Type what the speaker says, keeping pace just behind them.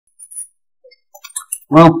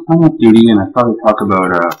Well, I'm off duty, and I thought I'd talk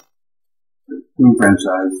about the game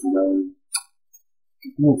franchise that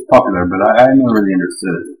it's popular, but I never really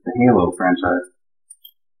understood it. The Halo franchise.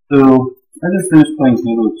 So I just finished playing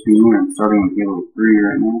Halo 2 and starting on Halo 3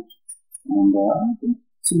 right now, and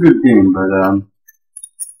it's a good game, but I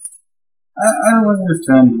don't really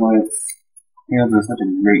understand why Halo is such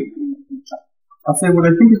a great game. I'll say what I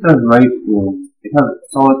think it does right is it has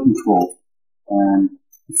solid control, and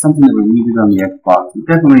it's something that we needed on the Xbox. It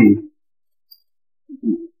definitely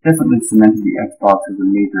cemented the Xbox as a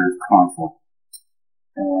major console.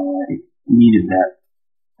 It needed that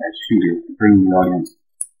shooter to bring the audience.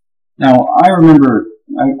 Now, I remember,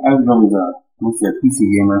 I was always mostly a PC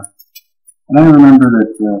gamer, and I remember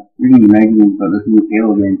that reading the magazines about this new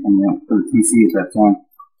Halo game coming out for the PC at that time.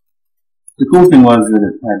 The cool thing was that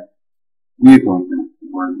it had vehicles in it that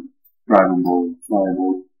were drivable,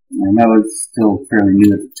 flyable, and that was still fairly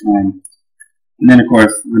new at the time. And then, of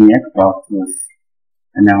course, when the Xbox was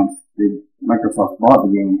announced, Microsoft bought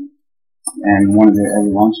the game and wanted it as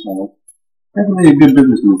a launch title. Definitely a good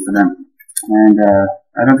business move for them. And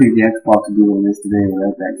I don't think the Xbox would be what it is today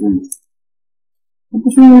without that game. But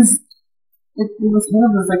the thing is, it was kind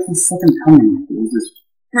of like the second coming. It was this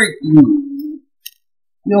great game.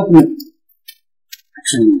 The ultimate.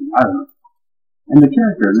 Actually, I don't know. And the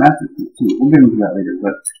character, Master Chief, too. We'll get into that later,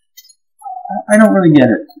 but I don't really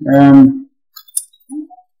get it.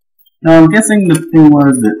 Now, I'm guessing the thing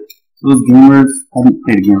was that those gamers hadn't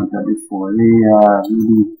played a game like that before. They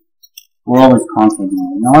maybe were always console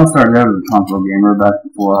gamers. Now, I started out as a console gamer back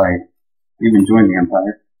before I even joined the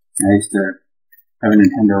Empire. I used to have a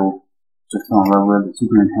Nintendo, just fell in love with the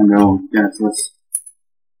Super Nintendo, Genesis.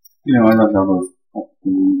 You know, I loved all those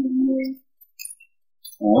games.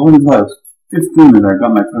 And when it was 15 that I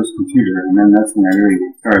got my first computer, and then that's when I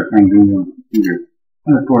really started playing games on the computer.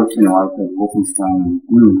 And of course, you know, I played Wolfenstein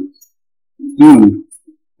and Doom.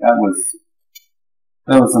 That was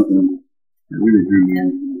something that really drew me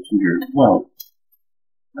into the computer. Well,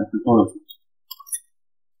 I suppose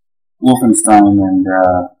Wolfenstein and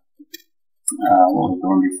what was the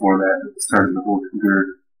one before that started the whole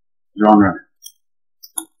computer genre.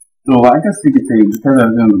 So I guess you could say, because I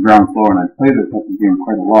was on the ground floor and I played this type of game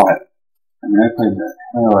quite a lot, I mean, I played the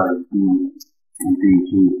hell out of Doom and Doom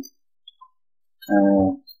 2.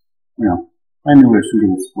 You know, I knew what a shooter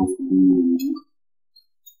was supposed to be,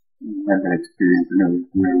 and had that experience, and it was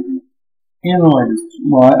great. Halo,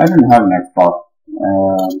 I didn't have an Xbox,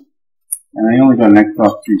 and I only got an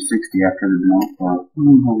Xbox 360 after it had been out for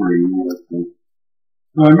over a year. So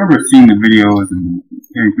I remember seeing the videos and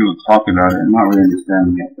hearing people talk about it and not really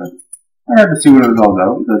understanding it, but I had to see what it was all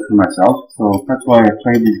about for myself, so that's why I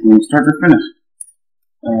played these games start to finish.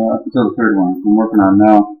 Up until the third one, I'm working on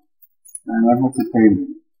now. And I've also played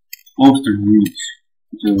most of Reach,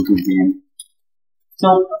 which is a good game.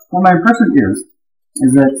 So, what my impression is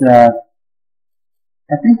that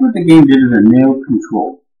I think what the game did is it nailed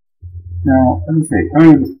control. Now, let me say,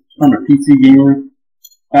 coming from a PC gamer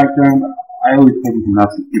background, I always played with a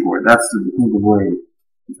mouse and keyboard. That's the definitive way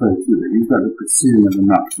to play a shooter. You've got the precision of the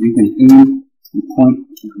mouse. You can aim and point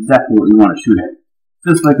exactly what you want to shoot at.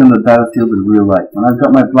 Just like on the battlefield in real life. When I've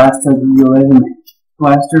got my blast type .11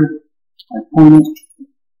 blaster, I point it,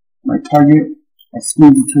 my target, I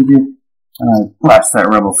squeeze the trigger, and I blast that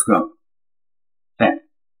rebel scum. Bam.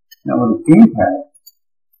 Now with a gamepad,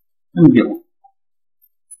 let me get one.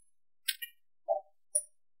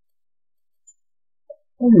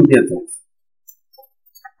 Let me get this.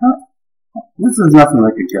 This is nothing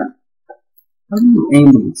like a gun. How do you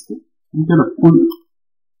aim with this thing? You gotta point.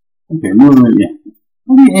 Okay, movement, yeah.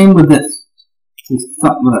 How do you aim with this? With a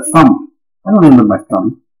thumb. I don't aim with my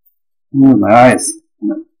thumb. I aim with my eyes. You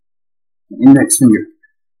know, the index finger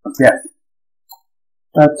of death.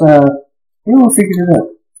 But they all figured it out.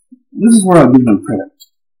 This is where I'll give them credit.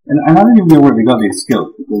 And I don't even know where they got these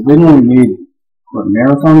skills, because they only made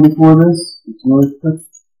Marathon before this, it's really quick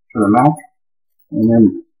for the Mac, and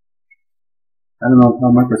then I don't know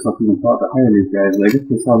how Microsoft even thought to hire these guys. I guess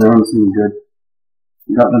they saw their own seemed good,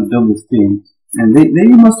 and got them to build this team, and they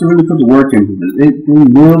must have really put the work into this. They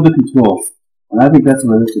nailed the controls, and I think that's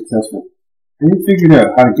why they're successful. They figured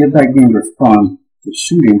out how to get that game to respond to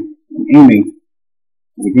shooting and aiming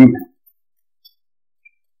with the gamepad.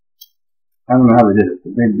 I don't know how they did it,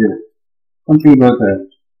 but they did it. Something about the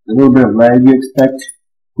little bit of lag you expect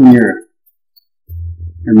when your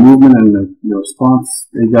movement and your response,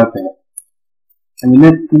 they got that. And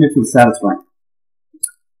it feels satisfying.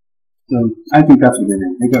 So I think that's what they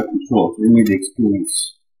did. They got control. They made the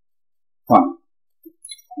experience fun.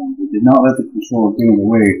 And they did not let the control get in the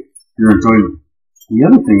way of your enjoyment. The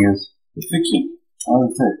other thing is the fiction. I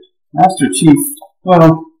would say Master Chief,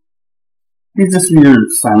 well, he's just your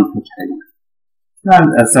silent protagonist. Not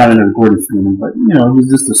as silent as Gordon Freeman, but, you know, he's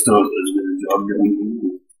just a stoic job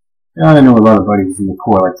doing. Yeah, I know a lot of buddies in the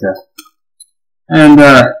Corps like that. And,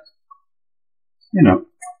 you know,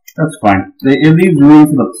 that's fine. It leaves room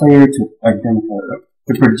for the player to identify,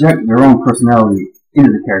 to project their own personality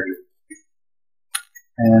into the character.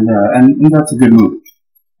 And that's a good move.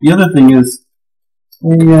 The other thing is,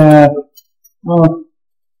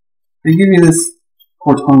 they give you this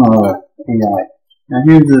Cortana AI. Now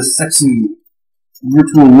here's this sexy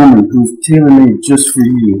virtual woman who's tailor-made just for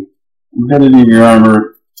you. Embedded in your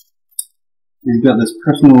armor. You've got this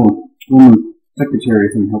personal woman secretary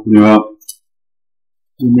thing helping you out.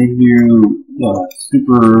 They make you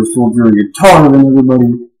super soldier. You're taller than everybody.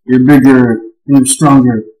 You're bigger. And you're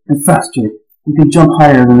stronger and faster. You can jump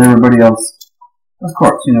higher than everybody else. Of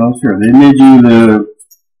course, you know, sure. They made you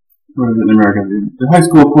what is it in America? The high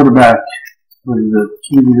school quarterback with the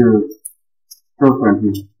cheerleader girlfriend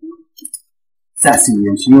who's sassy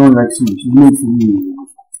and she only likes you. She's made for you.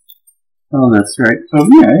 Oh, that's right. So,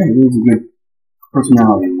 yeah, it is a good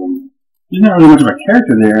personality. There's not really much of a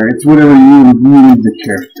character there. It's whatever you need the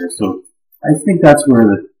character. So, I think that's where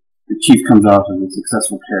the Chief comes off as a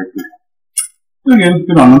successful character. So, again,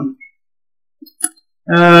 good on them.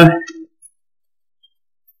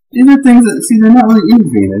 These are things that, see, they're not really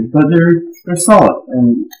innovative, but they're solid.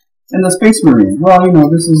 And the Space Marine, well, you know,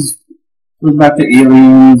 this goes back to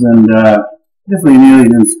Aliens, and definitely an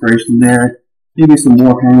Alien inspiration there. Maybe some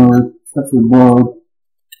Warhammer, stuff with Bold.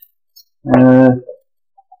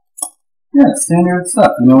 Yeah, standard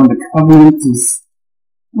stuff, you know, and the Covenant is,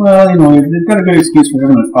 well, you know, they've got a good excuse for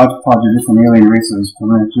having a hodgepodge of different alien races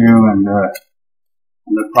coming at you, and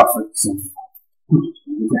the prophets, and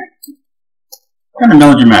kind of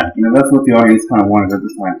melodramatic, you know, that's what the audience kind of wanted at the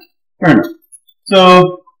time. Fair enough.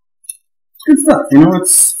 So, good stuff, you know,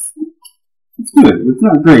 it's good. It's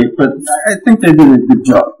not great, but I think they did a good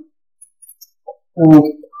job. So,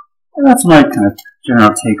 that's my kind of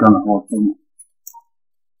general take on the whole thing.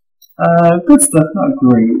 Good stuff, not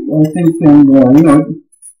great. I think, you know,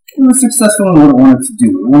 it was successful in what it wanted to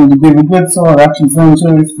do. It wanted to give a good, solid action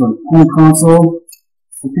franchise for home console,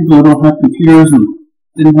 for people who don't have computers and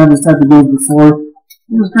didn't have this type of games before.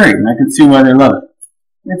 It was great, and I can see why they love it.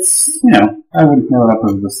 It's, you know, I wouldn't hail it up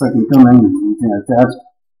as the second coming or anything like that.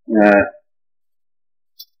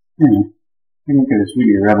 You know, you look at this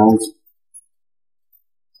video, Rebels.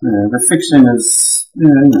 The fiction is, you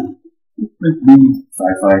know, it's like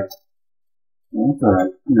sci-fi. Yeah, it's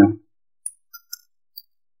alright, you know.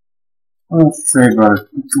 What else to say about it?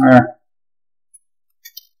 I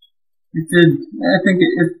think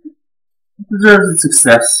it deserves its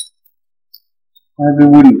success. I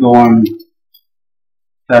wouldn't go on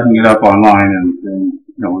stacking it up online and you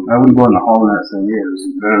know, I wouldn't go on the hall and say, yeah, this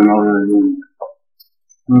is better than all the other games.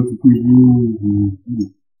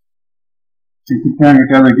 And comparing it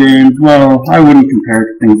to other games, well, I wouldn't compare it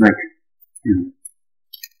to things like, you know,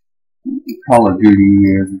 Call of Duty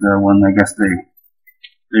is the one I guess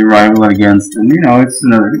they rival it against, and you know, it's a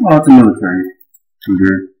military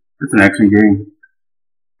shooter. It's an action game.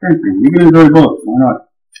 Same thing. You can enjoy both. Why not?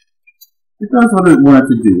 It does what it wanted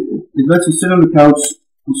to do. It lets you sit on the couch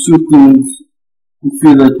and shoot things and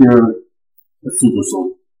feel like you're a super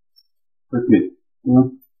soldier. That's it. You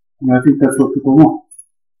know? And I think that's what people want.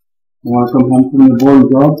 They want to come home from the boring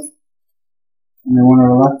job, and they want to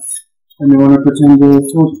relax, and they want to pretend they're a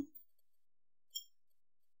soldier.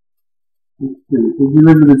 Did you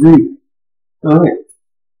live in the dream? So, hey,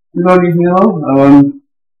 you know anything else?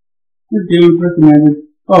 This game recommended.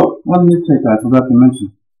 Oh, one mistake I forgot to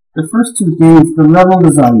mention. The first two games, the level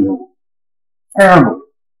design was terrible.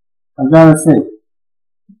 I gotta say.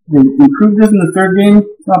 They improved it in the third game.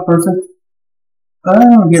 It's not perfect. But I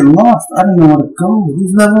don't get lost. I don't know where to go.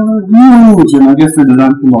 These levels are huge. And I guess they're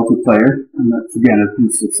designed for multiplayer. And that's, again, a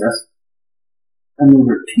huge success. And they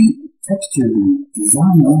repeat textures and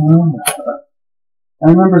design all over. I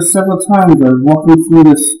remember several times I was walking through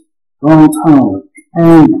this long tunnel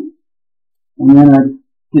and then I'd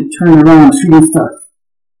get turned around shooting stuff.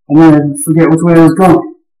 And then I'd forget which way I was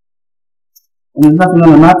going. And there's nothing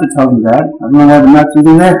on the map that tells me that. I don't know why the map's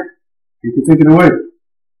even there. You can take it away.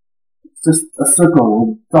 It's just a circle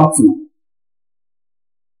with dots in it.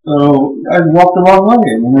 So I'd walk the wrong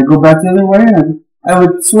way, and then I'd go back the other way, and I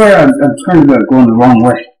would swear I'm turned about going the wrong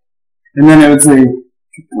way. And then I would say,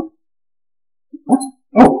 what?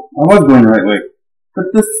 Oh, I was going the right way.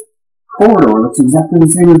 But this corridor looks exactly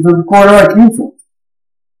the same as the corridor I came from.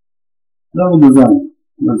 Level design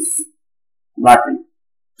was lacking.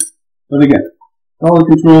 But again, all the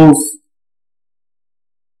controls,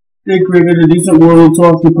 they created a decent world to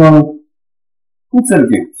occupy. Good set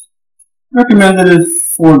of games. Recommended it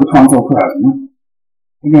for the console crowd. You know?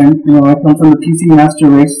 Again, I come from the PC master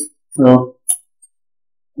race, so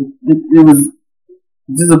it was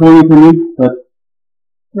disappointing for me, but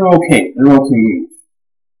they're okay. They're okay games.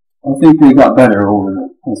 I think they got better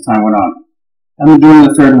as time went on. I'm doing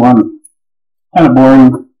the third one. Kind of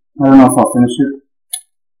boring. I don't know if I'll finish it.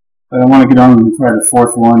 But I want to get on and try the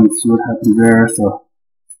fourth one and see what happens there. So,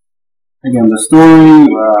 again, the story,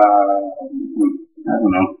 I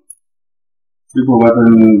don't know. Super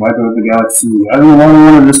weapon, wipe out the galaxy. I don't know why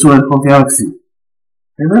I want to destroy the whole galaxy.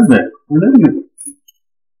 They live there. They're living it.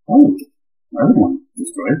 Oh, I don't want to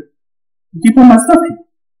destroy it. Keep all my stuff here.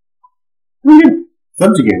 Oh, yeah.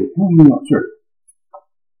 Subjugate it. I'm not sure.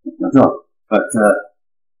 That's my job. But,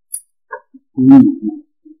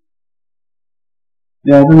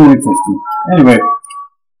 yeah, it doesn't make sense to me. Anyway,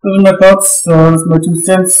 those are my thoughts. That's my 2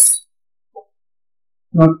 cents.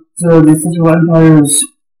 Not the official Empire's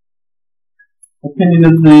opinion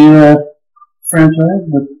of the franchise,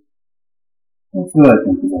 but that's what I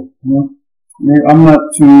think about it. I'm not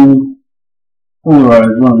too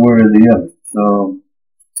polarized one way or the other, so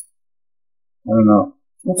I don't know.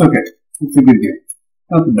 It's okay. It's a good game.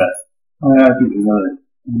 Not the best. I think there's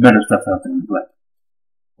better stuff out there to play.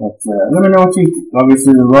 But let me know what you think.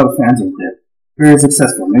 Obviously, there's a lot of fans out there. Very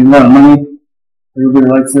successful. Made a lot of money. Everybody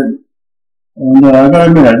likes it. And I gotta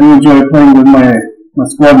admit, I do enjoy playing with my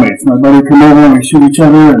squad mates. My buddy come over and we shoot each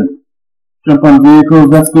other and jump on vehicles.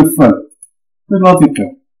 That's good fun. Good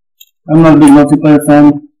multiplayer. I'm not a big multiplayer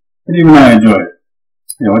fan, but even I enjoy it.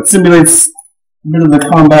 It simulates a bit of the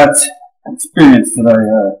combat experience that I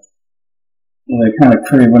kind of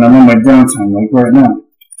crave when I'm on my downtime, like right now.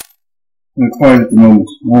 I'm quiet at the moment.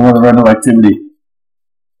 I don't want to rental activity.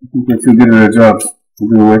 I think they're too good at their jobs to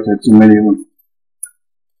do away with too many of them.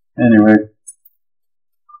 Anyway,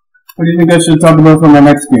 what do you think I should talk about for my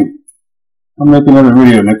next game? I'll make another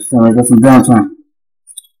video next time I got some downtime.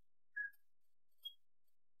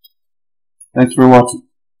 Thanks for watching.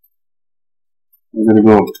 I'm gonna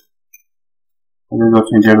go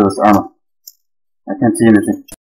change out of this armor. I can't see anything.